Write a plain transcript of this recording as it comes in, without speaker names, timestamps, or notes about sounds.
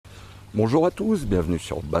Bonjour à tous, bienvenue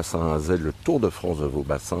sur Bassin Z, le tour de France de vos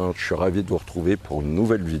bassins. Je suis ravi de vous retrouver pour une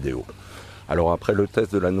nouvelle vidéo. Alors après le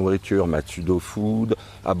test de la nourriture Matsudo Food,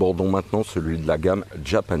 abordons maintenant celui de la gamme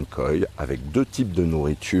Japan Koï avec deux types de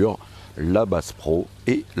nourriture, la Basse Pro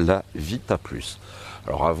et la Vita Plus.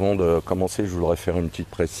 Alors avant de commencer, je voudrais faire une petite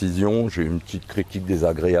précision. J'ai une petite critique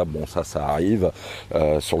désagréable, bon ça arrive.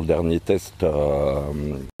 Sur le dernier test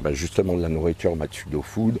justement de la nourriture Matsudo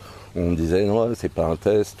Food, on me disait non, c'est pas un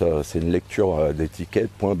test, c'est une lecture d'étiquette,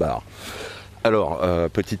 point barre. Alors,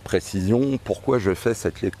 petite précision, pourquoi je fais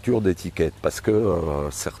cette lecture d'étiquette? Parce que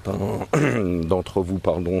certains d'entre vous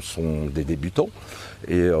sont des débutants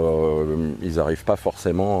et ils n'arrivent pas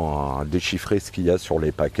forcément à déchiffrer ce qu'il y a sur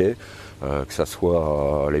les paquets, que ce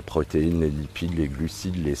soit les protéines, les lipides, les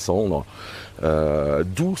glucides, les cendres.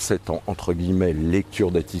 D'où cette entre guillemets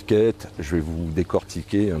lecture d'étiquette. Je vais vous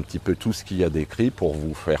décortiquer un petit peu tout ce qu'il y a décrit pour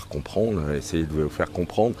vous faire comprendre, essayer de vous faire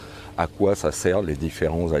comprendre à quoi ça sert les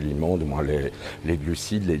différents aliments, du moins les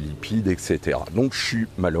glucides, les lipides, etc. Donc je suis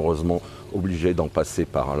malheureusement obligé d'en passer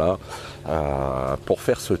par là pour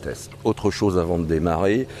faire ce test. Autre chose avant de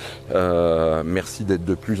démarrer, merci d'être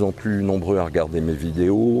de plus en plus nombreux à regarder mes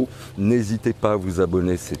vidéos. N'hésitez pas à vous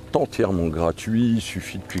abonner, c'est entièrement gratuit. Il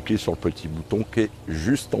suffit de cliquer sur le petit bouton qui est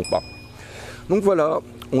juste en bas. Donc voilà,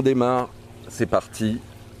 on démarre, c'est parti.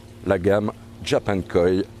 La gamme Japan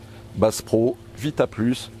Koï, Basse Pro, Vita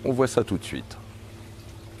Plus, on voit ça tout de suite.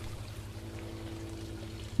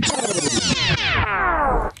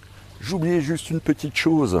 J'oubliais juste une petite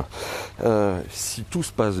chose, si tout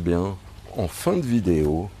se passe bien, en fin de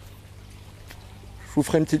vidéo, je vous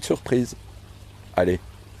ferai une petite surprise. Allez,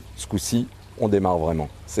 ce coup-ci, on démarre vraiment,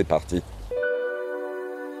 c'est parti.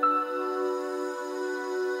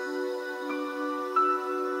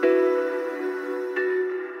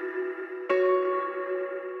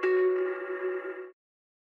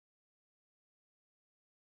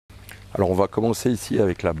 Alors on va commencer ici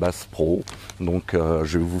avec la Basse Pro, donc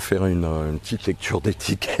je vais vous faire une petite lecture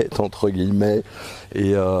d'étiquette entre guillemets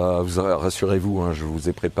et rassurez-vous, je vous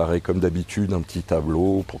ai préparé comme d'habitude un petit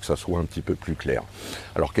tableau pour que ça soit un petit peu plus clair.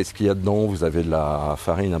 Alors qu'est-ce qu'il y a dedans? Vous avez de la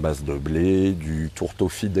farine à base de blé, du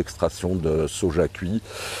tourteau-fit d'extraction de soja cuit,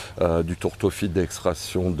 du tourteau-fit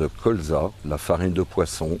d'extraction de colza, de la farine de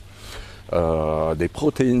poisson, des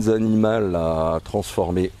protéines animales à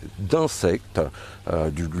transformer d'insectes,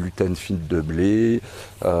 du gluten fin de blé,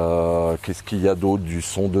 qu'est-ce qu'il y a d'autre, du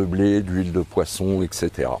son de blé, d'huile de poisson,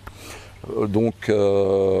 etc. Donc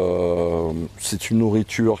c'est une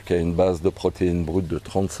nourriture qui a une base de protéines brutes de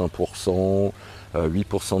 35%,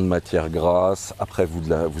 8% de matière grasse, après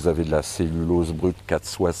vous avez de la cellulose brute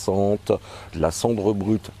 4,60, de la cendre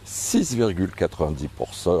brute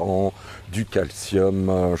 6,90%, du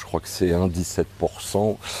calcium, je crois que c'est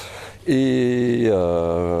 1,17%, et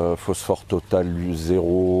phosphore total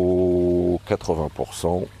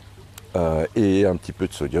 0,80%, et un petit peu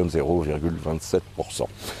de sodium 0,27%.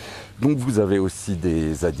 Donc vous avez aussi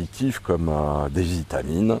des additifs comme des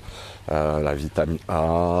vitamines, la vitamine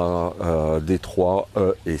A, D3,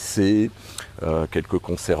 E et C, quelques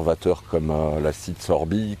conservateurs comme l'acide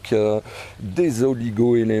sorbique, des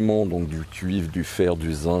oligo-éléments, donc du cuivre, du fer,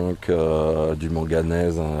 du zinc, du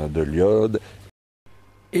manganèse, de l'iode.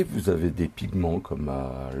 Et vous avez des pigments comme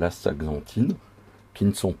l'astaxanthine qui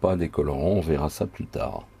ne sont pas des colorants, on verra ça plus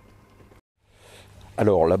tard.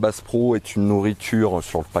 Alors la Basse Pro est une nourriture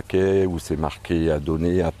sur le paquet où c'est marqué à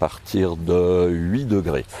donner à partir de 8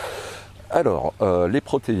 degrés. Alors les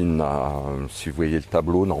protéines, si vous voyez le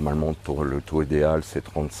tableau, normalement le taux idéal c'est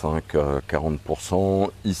 35-40%.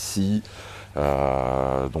 Ici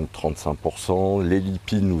donc 35%. Les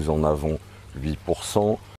lipides nous en avons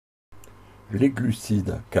 8%. Les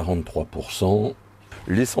glucides 43%.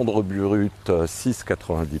 Les cendres brutes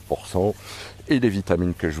 6,90% et les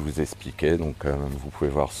vitamines que je vous expliquais, donc vous pouvez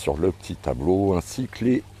voir sur le petit tableau, ainsi que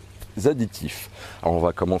les additifs. Alors on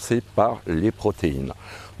va commencer par les protéines.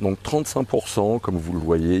 Donc 35%, comme vous le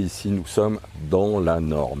voyez ici, nous sommes dans la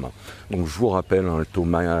norme. Donc je vous rappelle, le taux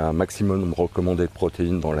maximum recommandé de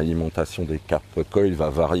protéines dans l'alimentation des carpes Koï va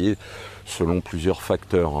varier selon plusieurs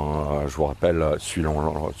facteurs. Je vous rappelle,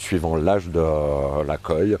 suivant l'âge de la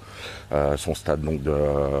Koï, son stade donc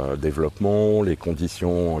de développement, les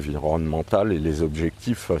conditions environnementales et les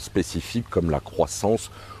objectifs spécifiques comme la croissance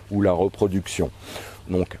ou la reproduction.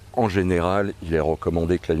 Donc en général, il est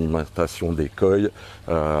recommandé que l'alimentation des Koï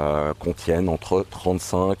contienne entre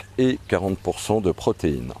 35 et 40% de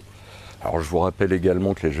protéines. Alors je vous rappelle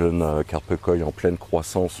également que les jeunes carpes Koï en pleine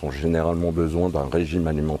croissance ont généralement besoin d'un régime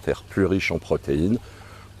alimentaire plus riche en protéines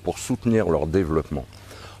pour soutenir leur développement.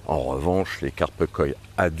 En revanche, les carpes koï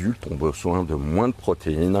adultes ont besoin de moins de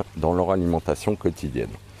protéines dans leur alimentation quotidienne.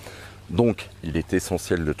 Donc, il est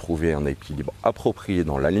essentiel de trouver un équilibre approprié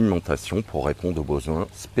dans l'alimentation pour répondre aux besoins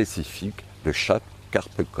spécifiques de chaque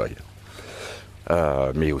carpe koï,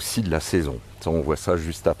 mais aussi de la saison. Ça, on voit ça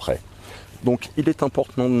juste après. Donc, il est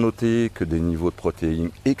important de noter que des niveaux de protéines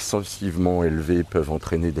excessivement élevés peuvent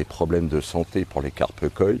entraîner des problèmes de santé pour les carpes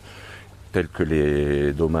koï, tels que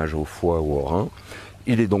les dommages au foie ou au rein.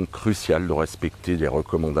 Il est donc crucial de respecter les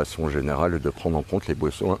recommandations générales et de prendre en compte les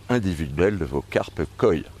besoins individuels de vos carpes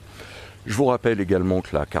koï. Je vous rappelle également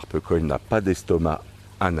que la carpe koï n'a pas d'estomac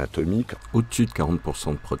anatomique. Au-dessus de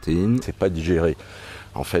 40% de protéines, c'est pas digéré.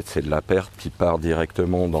 En fait, c'est de la perte qui part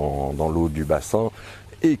directement dans l'eau du bassin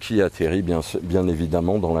et qui atterrit bien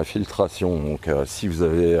évidemment dans la filtration. Donc si vous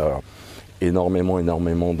avez énormément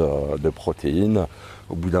de protéines,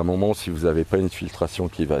 au bout d'un moment, si vous n'avez pas une filtration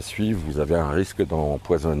qui va suivre, vous avez un risque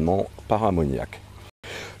d'empoisonnement par ammoniac.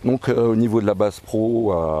 Donc au niveau de la base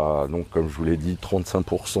pro, donc comme je vous l'ai dit,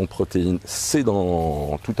 35% de protéines, c'est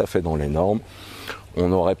tout à fait dans les normes.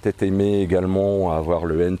 On aurait peut-être aimé également avoir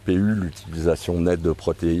le NPU, l'utilisation nette de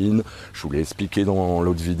protéines. Je vous l'ai expliqué dans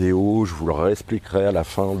l'autre vidéo, je vous le réexpliquerai à la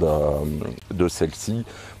fin de celle-ci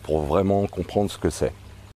pour vraiment comprendre ce que c'est.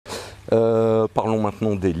 Parlons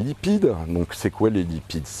maintenant des lipides. Donc c'est quoi les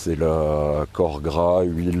lipides? C'est le corps gras,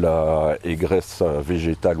 huile et graisse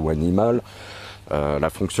végétale ou animale. La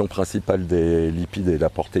fonction principale des lipides est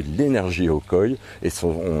d'apporter de l'énergie au koï et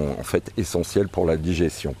sont en fait essentiels pour la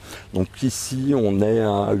digestion. Donc ici on est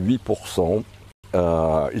à 8%,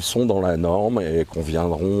 ils sont dans la norme et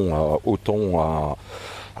conviendront autant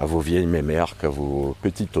à vos vieilles mémères qu'à vos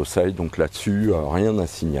petites osseilles, donc là-dessus rien à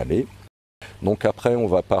signaler. Donc après on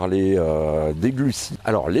va parler des glucides.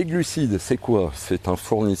 Alors les glucides c'est quoi? C'est un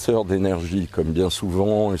fournisseur d'énergie, comme bien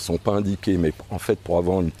souvent ils ne sont pas indiqués, mais en fait pour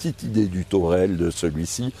avoir une petite idée du taux réel de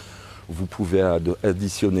celui-ci, vous pouvez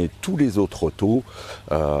additionner tous les autres taux,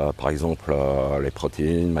 par exemple les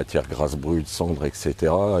protéines, matières grasses brutes, cendres, etc.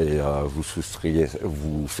 Et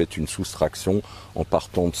vous faites une soustraction en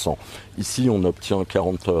partant de 100. Ici on obtient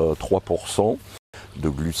 43% de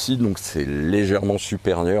glucides, donc c'est légèrement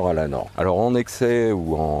supérieur à la norme. Alors en excès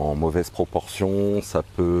ou en mauvaise proportion, ça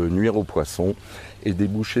peut nuire aux poissons et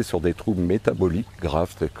déboucher sur des troubles métaboliques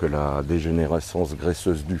graves tels que la dégénérescence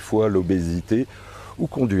graisseuse du foie, l'obésité ou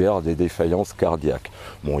conduire à des défaillances cardiaques.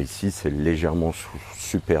 Bon, ici c'est légèrement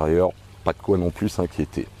supérieur, pas de quoi non plus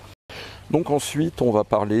s'inquiéter. Donc ensuite on va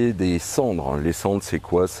parler des cendres. Les cendres c'est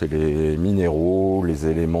quoi? C'est les minéraux, les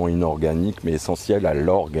éléments inorganiques mais essentiels à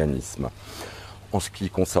l'organisme. En ce qui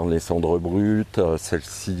concerne les cendres brutes,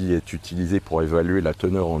 celle-ci est utilisée pour évaluer la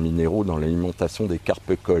teneur en minéraux dans l'alimentation des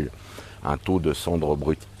carpes koï. Un taux de cendre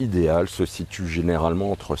brute idéal se situe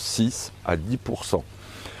généralement entre 6 à 10%.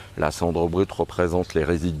 La cendre brute représente les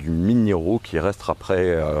résidus minéraux qui restent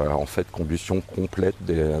après en fait combustion complète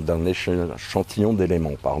d'un échantillon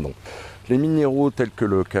d'éléments. Les minéraux tels que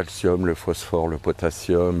le calcium, le phosphore, le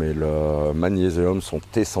potassium et le magnésium sont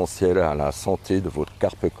essentiels à la santé de votre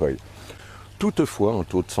carpe koï. Toutefois, un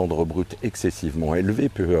taux de cendre brute excessivement élevé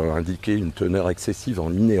peut indiquer une teneur excessive en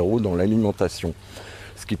minéraux dans l'alimentation,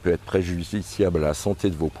 ce qui peut être préjudiciable à la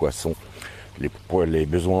santé de vos poissons. Les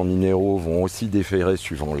besoins en minéraux vont aussi différer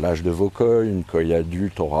suivant l'âge de vos koï. Une koï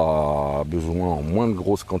adulte aura besoin en moins de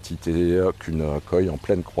grosses quantités qu'une koï en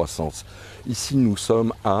pleine croissance. Ici, nous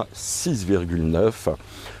sommes à 6,9,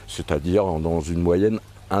 c'est-à-dire dans une moyenne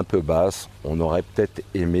un peu basse. On aurait peut-être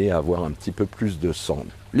aimé avoir un petit peu plus de cendre.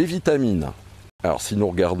 Les vitamines. Alors si nous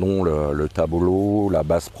regardons le tableau, la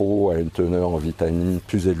base pro a une teneur en vitamines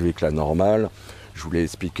plus élevée que la normale. Je vous l'ai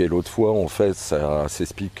expliqué l'autre fois, en fait ça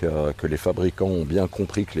s'explique que les fabricants ont bien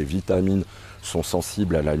compris que les vitamines sont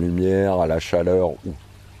sensibles à la lumière, à la chaleur ou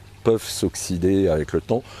peuvent s'oxyder avec le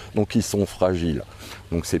temps, donc ils sont fragiles.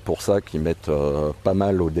 Donc c'est pour ça qu'ils mettent pas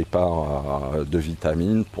mal au départ de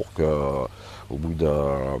vitamines pour que au bout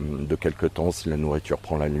de quelques temps, si la nourriture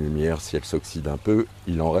prend la lumière, si elle s'oxyde un peu,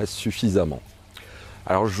 il en reste suffisamment.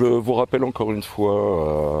 Alors je vous rappelle encore une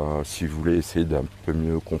fois, si vous voulez essayer d'un peu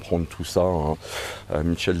mieux comprendre tout ça,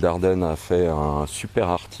 Michel Dardenne a fait un super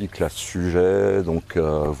article à ce sujet, donc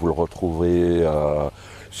vous le retrouverez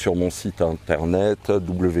sur mon site internet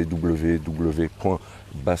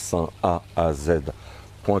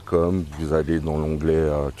www.bassinaz.com. Vous allez dans l'onglet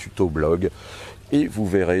tuto blog et vous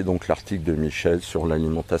verrez donc l'article de Michel sur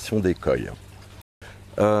l'alimentation des koï.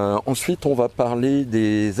 Ensuite, on va parler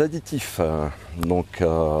des additifs. Donc,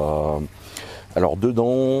 Alors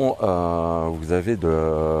dedans, vous avez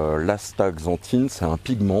de l'astaxanthine, c'est un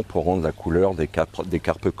pigment pour rendre la couleur des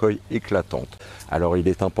carpes Koï éclatante. Alors il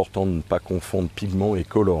est important de ne pas confondre pigment et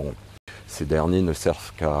colorant. Ces derniers ne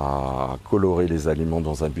servent qu'à colorer les aliments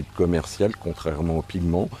dans un but commercial, contrairement aux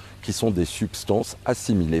pigments, qui sont des substances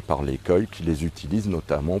assimilées par les Koï qui les utilisent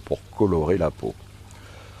notamment pour colorer la peau.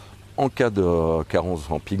 En cas de carence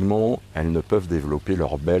en pigments, elles ne peuvent développer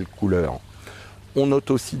leur belle couleur. On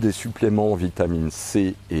note aussi des suppléments en vitamines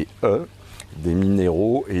C et E, des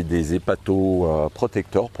minéraux et des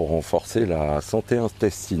hépatoprotecteurs pour renforcer la santé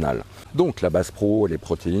intestinale. Donc la base pro, les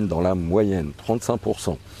protéines dans la moyenne,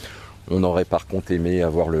 35%. On aurait par contre aimé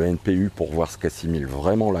avoir le NPU pour voir ce qu'assimile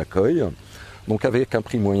vraiment la Koï. Donc avec un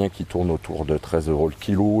prix moyen qui tourne autour de 13 € le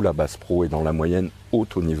kilo, la base pro est dans la moyenne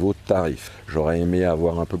haute au niveau tarif. J'aurais aimé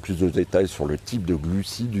avoir un peu plus de détails sur le type de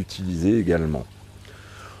glucides utilisés également.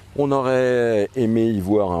 On aurait aimé y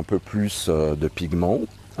voir un peu plus de pigments,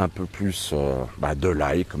 un peu plus de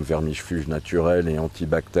l'ail comme vermifuge naturel et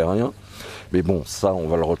antibactérien. Mais bon, ça on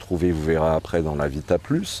va le retrouver, vous verrez après dans la Vita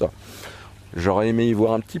plus. J'aurais aimé y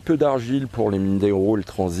voir un petit peu d'argile pour les minéraux et le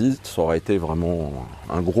transit, ça aurait été vraiment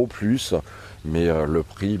un gros plus, mais le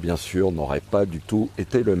prix bien sûr n'aurait pas du tout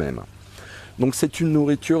été le même. Donc c'est une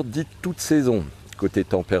nourriture dite toute saison. Côté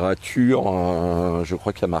température, je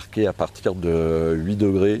crois qu'il y a marqué à partir de 8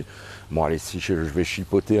 degrés. Bon allez, si je vais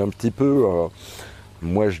chipoter un petit peu,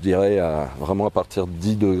 moi je dirais vraiment à partir de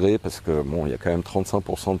 10 degrés parce que bon, il y a quand même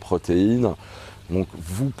 35% de protéines. Donc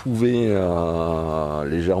vous pouvez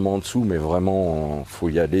légèrement en dessous, mais vraiment faut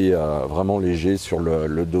y aller vraiment léger sur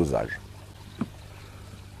le dosage.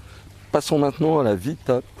 Passons maintenant à la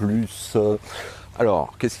Vita plus.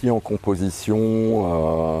 Alors, qu'est-ce qu'il y a en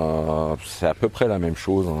composition? C'est à peu près la même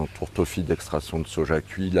chose, hein. Tourteau d'extraction de soja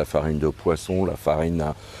cuit, la farine de poisson, la farine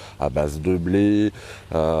à base de blé,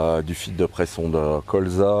 du fil de pression de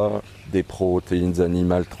colza, des protéines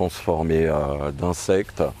animales transformées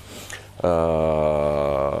d'insectes,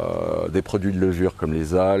 des produits de levure comme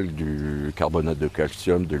les algues, du carbonate de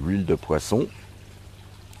calcium, de l'huile de poisson.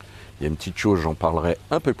 Il y a une petite chose, j'en parlerai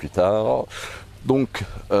un peu plus tard. Donc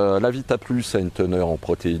la Vita Plus a une teneur en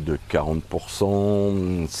protéines de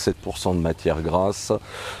 40%, 7% de matière grasse,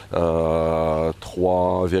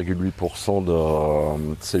 3,8%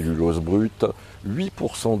 de cellulose brute,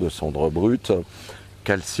 8% de cendres brutes,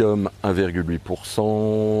 calcium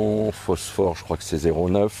 1,8%, phosphore je crois que c'est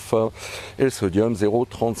 0,9 et le sodium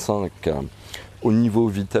 0,35. Au niveau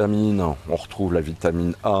vitamines, on retrouve la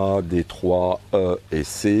vitamine A, D3, E et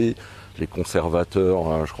C. Les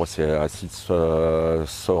conservateurs, je crois que c'est acide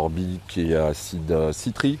sorbique et acide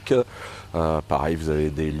citrique. Pareil, vous avez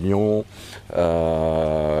des lions,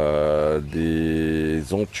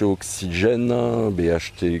 des antioxygènes,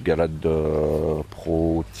 BHT, galate de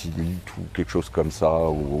protylite ou quelque chose comme ça,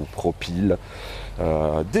 ou propyle.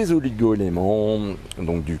 Des oligo-éléments,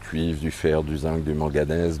 donc du cuivre, du fer, du zinc, du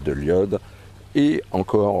manganèse, de l'iode. Et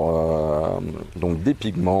encore donc des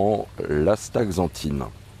pigments, l'astaxanthine.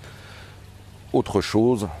 Autre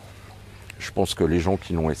chose, je pense que les gens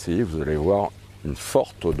qui l'ont essayé, vous allez voir une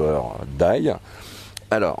forte odeur d'ail.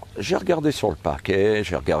 Alors, j'ai regardé sur le paquet,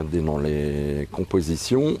 j'ai regardé dans les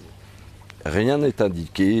compositions, rien n'est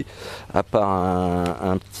indiqué, à part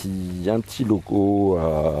un petit logo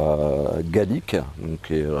gallique,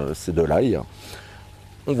 donc c'est de l'ail.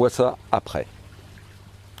 On voit ça après.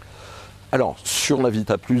 Alors, sur la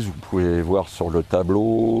Vita Plus, vous pouvez voir sur le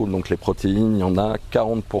tableau, donc les protéines, il y en a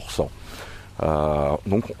 40%.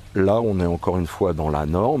 Donc là, on est encore une fois dans la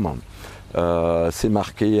norme. C'est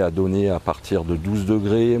marqué à donner à partir de 12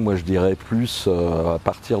 degrés. Moi, je dirais plus à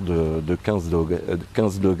partir de 15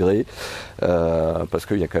 degrés parce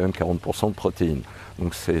qu'il y a quand même 40% de protéines.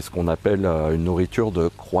 Donc, c'est ce qu'on appelle une nourriture de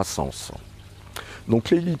croissance.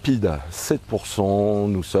 Donc, les lipides, 7%,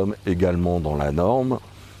 nous sommes également dans la norme.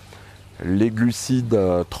 Les glucides,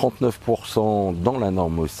 39% dans la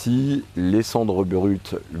norme aussi. Les cendres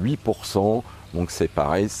brutes, 8%. Donc c'est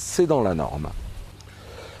pareil, c'est dans la norme.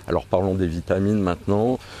 Alors parlons des vitamines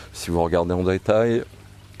maintenant. Si vous regardez en détail,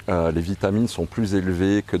 les vitamines sont plus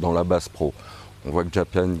élevées que dans la base pro. On voit que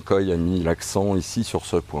Japan Koï a mis l'accent ici sur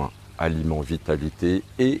ce point. Aliments, vitalité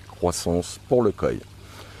et croissance pour le Koï.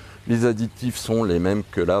 Les additifs sont les mêmes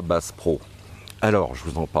que la base pro. Alors, je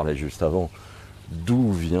vous en parlais juste avant.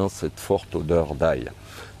 D'où vient cette forte odeur d'ail?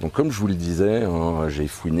 Donc comme je vous le disais, hein, j'ai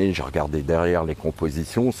fouiné, j'ai regardé derrière les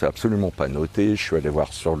compositions, c'est absolument pas noté. Je suis allé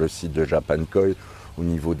voir sur le site de Japan Koï au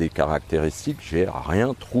niveau des caractéristiques, j'ai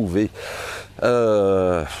rien trouvé.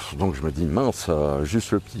 Donc je me dis mince,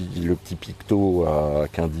 juste le petit picto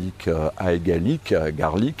qu'indique aigalique,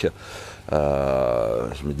 garlic,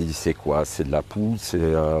 Je me dis c'est quoi? C'est de la poudre,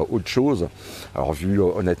 c'est autre chose. Alors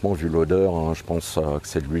honnêtement, vu l'odeur, hein, je pense que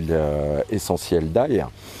c'est de l'huile essentielle d'ail.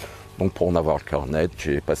 Donc pour en avoir le cœur net,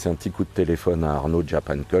 j'ai passé un petit coup de téléphone à Arnaud de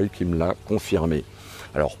Japan Koï qui me l'a confirmé.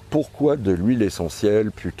 Alors pourquoi de l'huile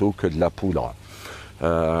essentielle plutôt que de la poudre?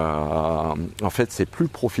 En fait, c'est plus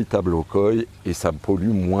profitable au koi et ça pollue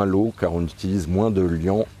moins l'eau car on utilise moins de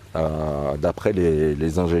liant d'après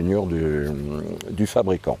les ingénieurs du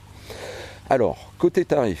fabricant. Alors, côté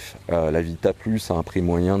tarif, la Vita Plus a un prix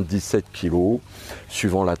moyen de 17 kg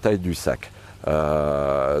suivant la taille du sac.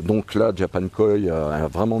 Donc là, Japan Koï a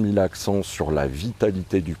vraiment mis l'accent sur la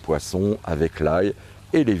vitalité du poisson avec l'ail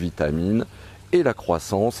et les vitamines et la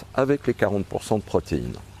croissance avec les 40% de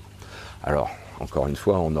protéines. Alors, encore une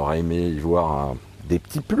fois, on aurait aimé y voir des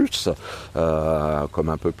petits plus, comme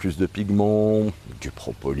un peu plus de pigments, du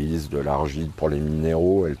propolis, de l'argile pour les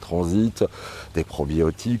minéraux et le transit, des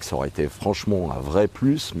probiotiques, ça aurait été franchement un vrai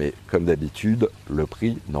plus, mais comme d'habitude, le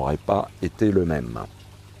prix n'aurait pas été le même.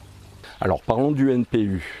 Alors parlons du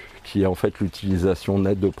NPU, qui est en fait l'utilisation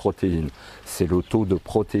nette de protéines. C'est le taux de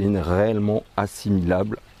protéines réellement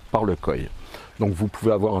assimilable par le koi. Donc vous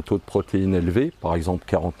pouvez avoir un taux de protéines élevé, par exemple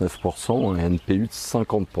 49%, un NPU de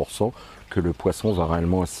 50% que le poisson va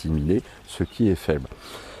réellement assimiler, ce qui est faible.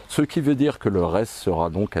 Ce qui veut dire que le reste sera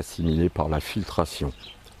donc assimilé par la filtration.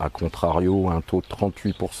 A contrario, un taux de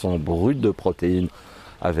 38% brut de protéines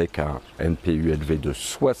avec un NPU élevé de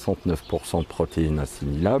 69% de protéines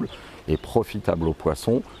assimilables et profitable au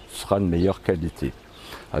poisson sera de meilleure qualité,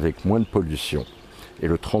 avec moins de pollution. Et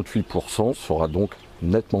le 38% sera donc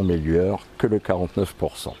nettement meilleur que le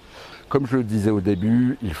 49%. Comme je le disais au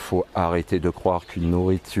début, il faut arrêter de croire qu'une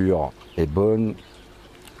nourriture est bonne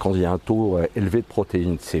quand il y a un taux élevé de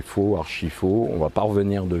protéines. C'est faux, archi faux, on ne va pas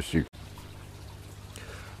revenir dessus.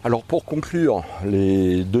 Alors pour conclure,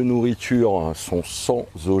 les deux nourritures sont sans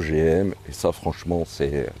OGM, et ça franchement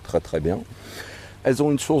c'est très très bien. Elles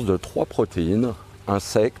ont une source de 3 protéines,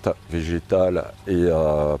 insectes, végétales et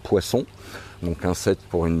poissons. Donc insectes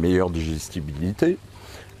pour une meilleure digestibilité.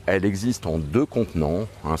 Elle existe en 2 contenants,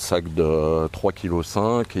 un sac de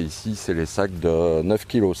 3,5 kg et ici c'est les sacs de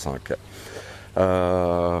 9,5 kg.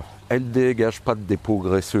 Elle ne dégage pas de dépôts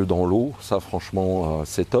graisseux dans l'eau, ça franchement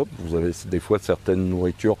c'est top. Vous avez des fois certaines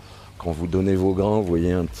nourritures, quand vous donnez vos grains, vous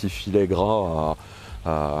voyez un petit filet gras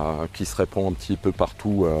qui se répand un petit peu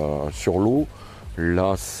partout sur l'eau.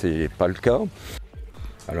 Là c'est pas le cas.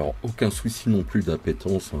 Alors aucun souci non plus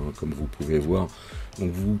d'appétence, hein, comme vous pouvez voir.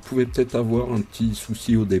 Donc vous pouvez peut-être avoir un petit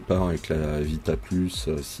souci au départ avec la Vita Plus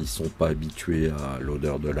s'ils ne sont pas habitués à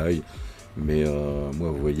l'odeur de l'ail. Mais moi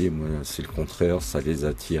vous voyez, moi c'est le contraire, ça les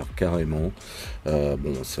attire carrément.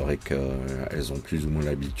 Bon c'est vrai qu'elles ont plus ou moins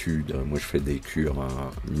l'habitude. Moi je fais des cures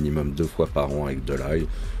minimum 2 fois par an avec de l'ail.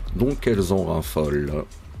 Donc elles en raffolent.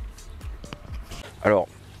 Alors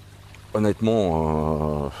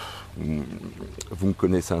honnêtement, vous me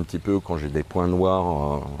connaissez un petit peu, quand j'ai des points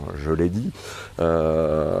noirs, je l'ai dit.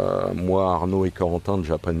 Moi, Arnaud et Corentin de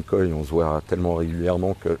Japan Koï, on se voit tellement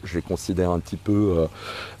régulièrement que je les considère un petit peu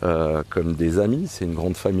comme des amis. C'est une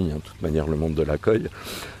grande famille, hein, de toute manière, le monde de la koi.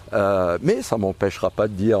 Mais ça ne m'empêchera pas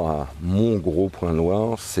de dire mon gros point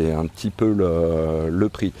noir, c'est un petit peu le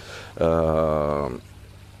prix.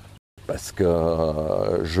 Parce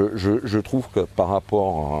que je trouve que par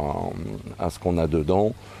rapport à ce qu'on a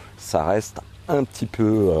dedans, ça reste un petit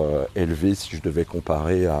peu élevé si je devais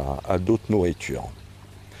comparer à d'autres nourritures.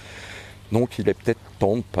 Donc il est peut-être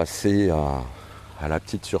temps de passer à la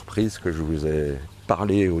petite surprise que je vous ai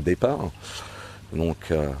parlé au départ.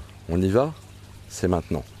 Donc on y va, c'est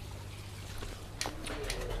maintenant.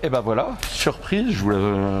 Et ben voilà, surprise, je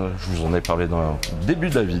vous en ai parlé dans le début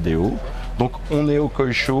de la vidéo. Donc on est au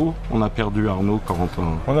Koi Show, on a perdu Arnaud,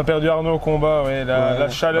 Corentin. On a perdu Arnaud au combat, oui. La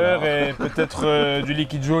chaleur voilà. Et peut-être du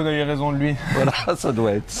liquide jaune a eu raison de lui. Voilà, ça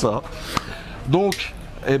doit être ça. Donc,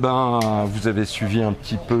 eh ben, vous avez suivi un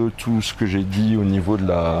petit peu tout ce que j'ai dit au niveau de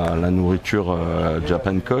la nourriture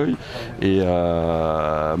Japan Koï. Et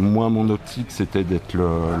moi, mon optique, c'était d'être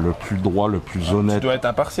le plus droit, le plus honnête. Tu dois être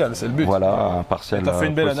impartial, c'est le but. Voilà, impartial. Tu as fait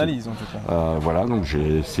une belle possible. Analyse, en tout cas. Voilà, donc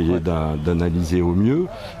j'ai essayé d'analyser au mieux.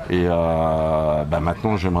 Et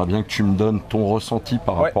maintenant, j'aimerais bien que tu me donnes ton ressenti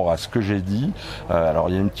par rapport à ce que j'ai dit. Alors,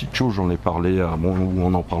 il y a une petite chose, j'en ai parlé, où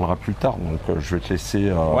on en parlera plus tard. Donc, je vais te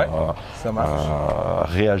laisser ça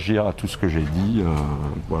marche. réagir à tout ce que j'ai dit.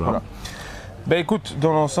 Voilà. Ben écoute,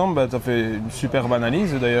 dans l'ensemble, tu as fait une superbe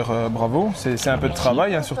analyse, d'ailleurs bravo, c'est un peu de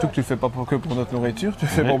travail, hein, surtout que tu ne le fais pas que pour notre nourriture, tu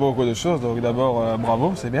le fais pour beaucoup de choses, donc d'abord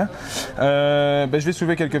bravo, c'est bien. Je vais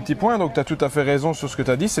soulever quelques petits points, donc tu as tout à fait raison sur ce que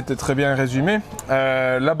tu as dit, c'était très bien résumé.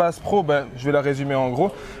 La base pro, je vais la résumer en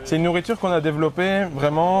gros, c'est une nourriture qu'on a développée,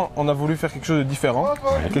 vraiment, on a voulu faire quelque chose de différent,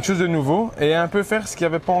 quelque chose de nouveau, et un peu faire ce qui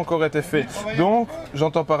n'avait pas encore été fait. Donc,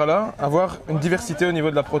 j'entends par là avoir une diversité au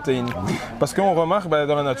niveau de la protéine, parce qu'on remarque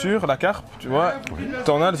dans la nature, la carpe, tu vois,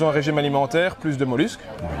 t'en as, elles ont un régime alimentaire, plus de mollusques,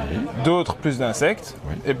 d'autres plus d'insectes,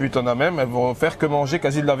 et puis t'en as même, elles vont faire que manger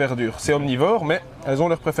quasi de la verdure. C'est omnivore, mais elles ont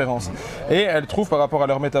leurs préférences. Et elles trouvent par rapport à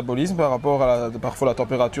leur métabolisme, par rapport à parfois la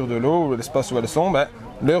température de l'eau, ou l'espace où elles sont,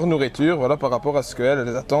 leur nourriture, voilà, par rapport à ce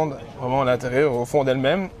qu'elles attendent vraiment à l'intérieur, au fond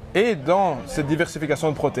d'elles-mêmes. Et dans cette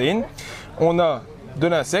diversification de protéines, on a de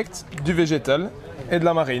l'insecte, du végétal et de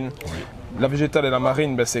la marine. La végétale et la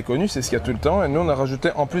marine, c'est connu, c'est ce qu'il y a tout le temps. Et nous, on a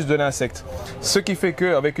rajouté en plus de l'insecte. Ce qui fait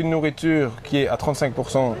qu'avec une nourriture qui est à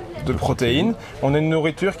 35% de protéines, on a une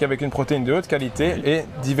nourriture qui, avec une protéine de haute qualité, est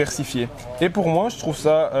diversifiée. Et pour moi, je trouve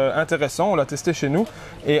ça intéressant. On l'a testé chez nous.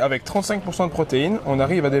 Et avec 35% de protéines, on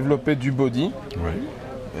arrive à développer du body.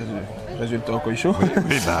 Résultat au Koï chaud.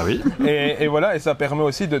 Oui. Et voilà, et ça permet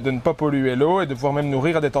aussi de ne pas polluer l'eau et de pouvoir même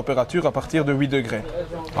nourrir à des températures à partir de 8 degrés.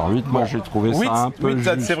 Alors 8, moi j'ai trouvé ça un peu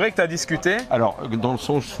juste. C'est vrai que tu as discuté. Alors, dans le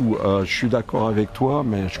sens où je suis d'accord avec toi,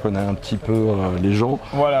 mais je connais un petit peu les gens.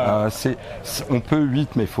 Voilà. On peut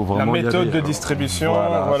 8, mais il faut vraiment la méthode de distribution,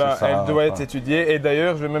 voilà, elle doit être étudiée. Et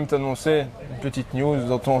d'ailleurs, je vais même t'annoncer une petite news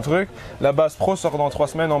dans ton truc. La base pro sort dans 3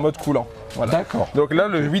 semaines en mode coulant. Voilà. D'accord. Donc là,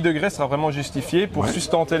 le 8 degrés sera vraiment justifié pour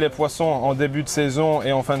sustenter les poissons en début de saison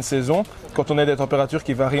et en fin de saison. Quand on a des températures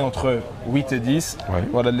qui varient entre 8 et 10,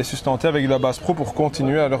 voilà, de les sustenter avec de la base pro pour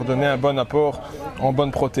continuer à leur donner un bon apport en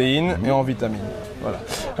bonnes protéines et en vitamines. Voilà.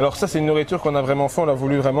 Alors ça, c'est une nourriture qu'on a vraiment fait, on l'a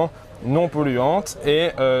voulu vraiment non polluante et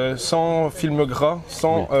sans film gras,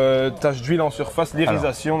 sans taches d'huile en surface,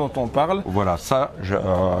 l'irisation dont on parle. Voilà, ça,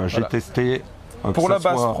 j'ai testé. Pour la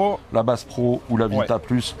base pro ou la Vita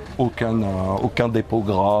Plus, aucun dépôt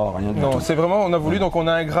gras, rien du tout. Non, c'est vraiment, on a voulu, donc on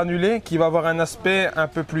a un granulé qui va avoir un aspect un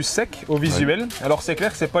peu plus sec au visuel. Alors c'est clair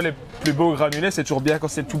que c'est pas les plus beaux granulés, c'est toujours bien quand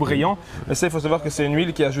c'est tout brillant. Mais ça, il faut savoir que c'est une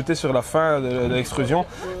huile qui est ajoutée sur la fin de l'extrusion.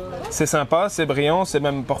 C'est sympa, c'est brillant, c'est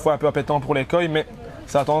même parfois un peu appétant pour les coïs, mais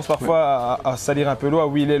ça a tendance parfois à salir un peu l'eau, à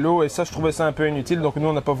huiler l'eau, et ça je trouvais ça un peu inutile, donc nous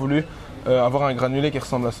on n'a pas voulu avoir un granulé qui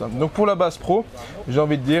ressemble à ça. Donc pour la base pro, j'ai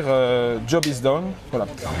envie de dire job is done. Voilà.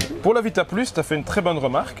 Pour la Vita Plus, tu as fait une très bonne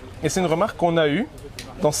remarque, et c'est une remarque qu'on a eue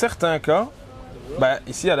dans certains cas.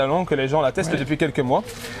 Ici à la longue, que les gens la testent depuis quelques mois,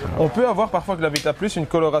 on peut avoir parfois que la Vita Plus une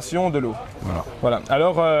coloration de l'eau. Voilà.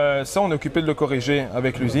 Alors ça, on est occupé de le corriger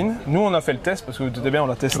avec l'usine. Nous, on a fait le test, parce que vous doutez bien, on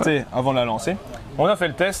l'a testé avant de la lancer. On a fait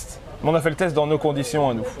le test. Mais on a fait le test dans nos conditions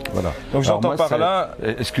à nous. Voilà. Donc j'entends par là...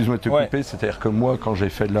 Excuse-moi de te couper, c'est-à-dire que moi, quand j'ai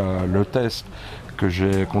fait le test, que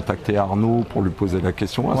j'ai contacté Arnaud pour lui poser la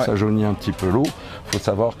question, ça jaunit un petit peu l'eau. Il faut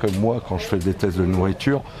savoir que moi, quand je fais des tests de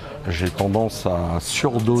nourriture, j'ai tendance à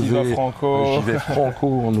surdoser. J'y vais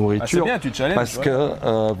franco en nourriture. C'est bien, tu te challenges. Parce que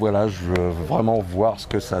je veux vraiment voir ce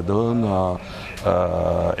que ça donne.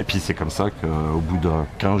 Et puis c'est comme ça qu'au bout de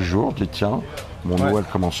 15 jours, je dis tiens, mon eau elle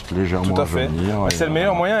commence légèrement à jaunir. C'est le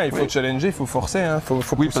meilleur moyen, il faut challenger, il faut forcer,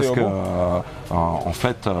 faut pousser parce au que bout. en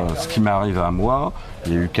fait, ce qui m'arrive à moi,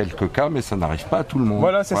 il y a eu quelques cas, mais ça n'arrive pas à tout le monde.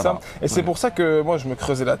 Voilà, c'est ça. Et c'est pour ça que moi je me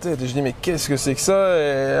creusais la tête et je dis mais qu'est-ce que c'est que ça?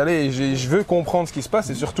 Et allez, je veux comprendre ce qui se passe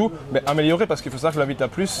et surtout améliorer, parce qu'il faut savoir que la Vita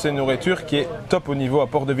Plus, c'est une nourriture qui est top au niveau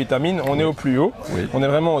apport de vitamines. On est au plus haut, on est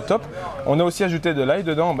vraiment au top. On a aussi ajouté de l'ail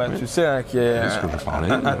dedans, tu sais, qui est,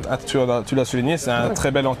 tu l'as souligné, c'est un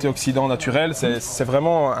très bel antioxydant naturel. C'est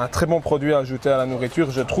vraiment un très bon produit à ajouter à la nourriture,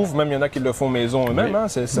 je trouve. Même il y en a qui le font maison eux-mêmes,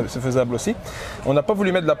 c'est faisable aussi. On n'a pas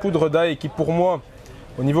voulu mettre de la poudre d'ail qui, pour moi,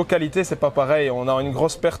 au niveau qualité, c'est pas pareil. On a une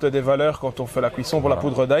grosse perte des valeurs quand on fait la cuisson pour la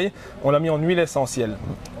poudre d'ail. On l'a mis en huile essentielle.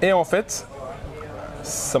 Et en fait,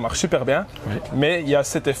 ça marche super bien, mais il y a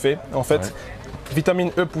cet effet. En fait,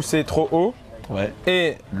 vitamine E poussée trop haut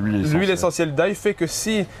et l'huile essentielle d'ail fait que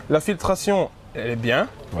si la filtration elle est bien,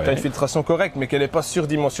 tu as une filtration correcte, mais qu'elle n'est pas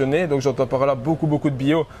surdimensionnée. Donc j'entends par là beaucoup de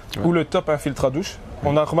bio où le top infiltre à douche.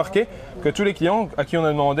 On a remarqué que tous les clients à qui on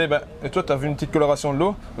a demandé, et toi tu as vu une petite coloration de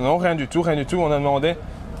l'eau? Non, rien du tout. On a demandé,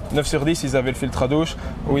 9 sur 10 ils avaient le filtre à douche,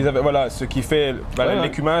 où ils avaient, voilà, ce qui fait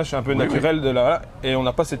l'écumage un peu naturel de là, et on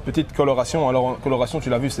n'a pas cette petite coloration. Alors en coloration, tu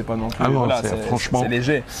l'as vu, c'est pas non plus, voilà, franchement, c'est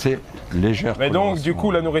léger. C'est léger. Mais donc du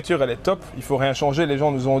coup la nourriture elle est top, il faut rien changer. Les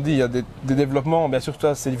gens nous ont dit il y a des développements, bien sûr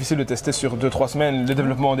ça c'est difficile de tester sur 2-3 semaines. Le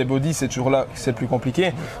développement des bodies c'est toujours là, c'est le plus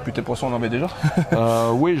compliqué. Puis tes poissons on en avait déjà.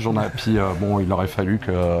 Oui, j'en ai. Puis bon, il aurait fallu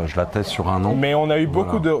que je la teste sur un an. Mais on a eu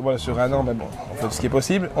beaucoup de, voilà, sur un an, mais bon, on fait ce qui est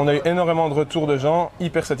possible. On a eu énormément de retours de gens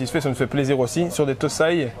hyper satisfaits, ça nous fait plaisir aussi, sur des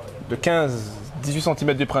tossailles de 15-18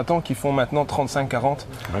 cm du printemps qui font maintenant 35-40.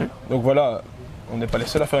 Oui. Donc voilà, on n'est pas les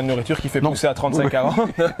seuls à faire une nourriture qui fait pousser à 35-40,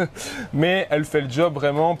 mais elle fait le job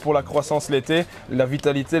vraiment pour la croissance l'été, la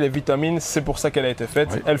vitalité, les vitamines, c'est pour ça qu'elle a été faite,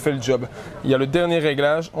 oui. Elle fait le job. Il y a le dernier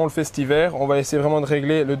réglage, on le fait cet hiver, on va essayer vraiment de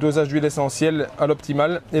régler le dosage d'huile essentielle à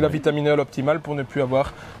l'optimal et la vitamine E à l'optimal pour ne plus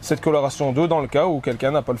avoir cette coloration d'eau dans le cas où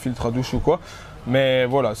quelqu'un n'a pas le filtre à douche ou quoi. Mais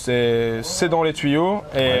voilà, c'est dans les tuyaux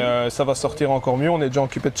et ça va sortir encore mieux. On est déjà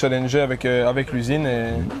occupé de challenger avec l'usine et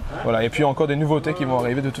voilà. Et puis encore des nouveautés qui vont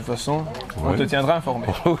arriver de toute façon. On te tiendra informé.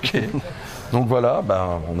 Ok. Donc voilà,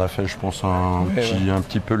 on a fait, je pense, un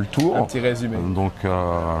petit peu le tour. Un petit résumé. Donc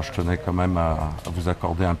je tenais quand même à vous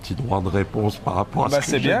accorder un petit droit de réponse par rapport à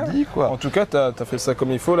ce que j'ai dit, quoi. En tout cas, tu as fait ça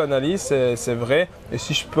comme il faut, l'analyse, c'est vrai. Et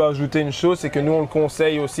si je peux ajouter une chose, c'est que nous on le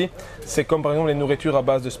conseille aussi. C'est comme par exemple les nourritures à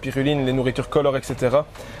base de spiruline, les nourritures color, etc.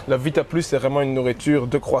 La Vita Plus, c'est vraiment une nourriture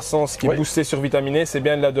de croissance qui est boostée, survitaminée. C'est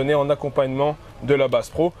bien de la donner en accompagnement de la base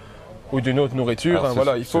pro ou d'une autre nourriture. Alors,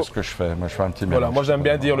 voilà, c'est ce que je fais. Moi, je fais un petit mélange. Voilà, moi, j'aime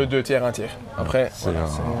bien dire le 2 tiers, 1 tiers. Après,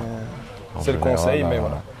 c'est le conseil, mais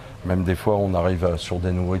voilà. Même des fois, on arrive sur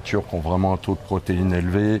des nourritures qui ont vraiment un taux de protéines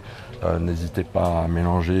élevé. N'hésitez pas à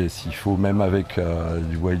mélanger s'il faut, même avec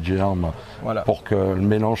du white germ, pour que le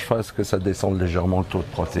mélange fasse que ça descende légèrement le taux de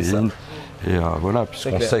protéines. Et voilà,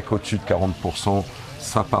 puisqu'on sait qu'au-dessus de 40%,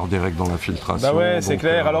 ça part direct dans la filtration. Bah ouais, c'est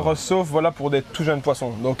clair. Alors sauf voilà pour des tout jeunes poissons.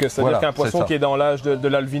 Donc c'est-à-dire qu'un poisson qui est dans l'âge de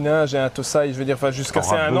l'alvinage et un tossaille, je veux dire, jusqu'à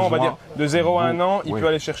c'est un an, on va dire, de 0 à 1 an, il peut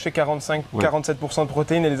aller chercher 45-47% de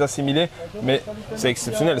protéines et les assimiler. Mais c'est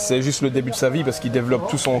exceptionnel, c'est juste le début de sa vie parce qu'il développe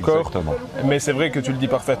tout son corps. Mais c'est vrai que tu le dis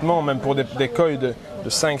parfaitement, même pour des coïs de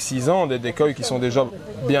 5-6 ans, des coïs qui sont déjà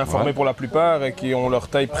bien formés pour la plupart et qui ont leur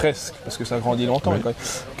taille presque, parce que ça grandit longtemps,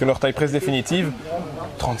 que leur taille presque définitive,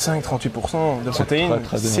 35-38% de protéines,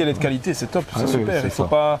 si elle est de qualité, c'est top, c'est super.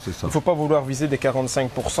 Il ne faut pas vouloir viser des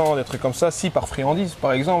 45%, des trucs comme ça. Si par friandise,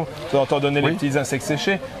 par exemple, tu dois donner les petits insectes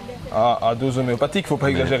séchés à dose homéopathique, il ne faut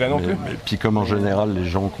pas exagérer non plus. Mais puis comme en général, les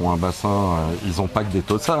gens qui ont un bassin, ils n'ont pas que des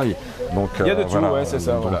tossailles. Donc, il y a de tout, c'est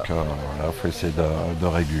ça. Donc il faut essayer de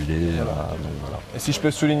réguler. Et si je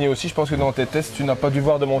peux souligner aussi, je pense que dans tes tests, tu n'as pas dû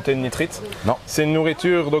voir de montée de nitrite. Non. C'est une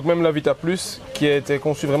nourriture, donc même la Vita Plus, qui a été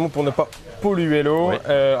conçue vraiment pour ne pas polluer l'eau.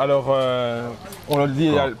 On le dit,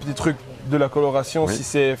 il y a le petit truc de la coloration, si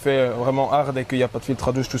c'est fait vraiment hard et qu'il n'y a pas de filtre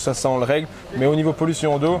à douche, tout ça, ça on le règle. Mais au niveau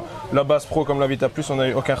pollution d'eau, la base pro comme la Vita Plus, on n'a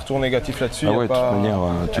eu aucun retour négatif là-dessus. De toute manière,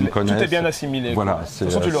 tu me connais. Tout est bien assimilé. Voilà, de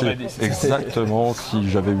toute façon, tu l'aurais dit. Exactement. Si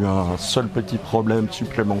j'avais eu un seul petit problème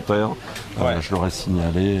supplémentaire, je l'aurais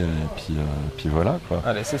signalé. Et puis voilà, quoi.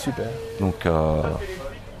 Allez, c'est super. Donc,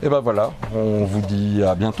 et ben voilà, on vous dit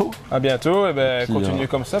à bientôt. À bientôt, et continue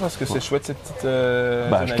comme ça parce que c'est chouette cette petite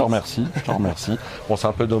je te remercie, Bon, c'est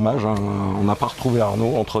un peu dommage, hein, on n'a pas retrouvé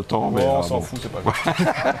Arnaud entre temps. Bon, on s'en fout, c'est pas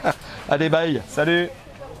grave. Allez, bye. Salut.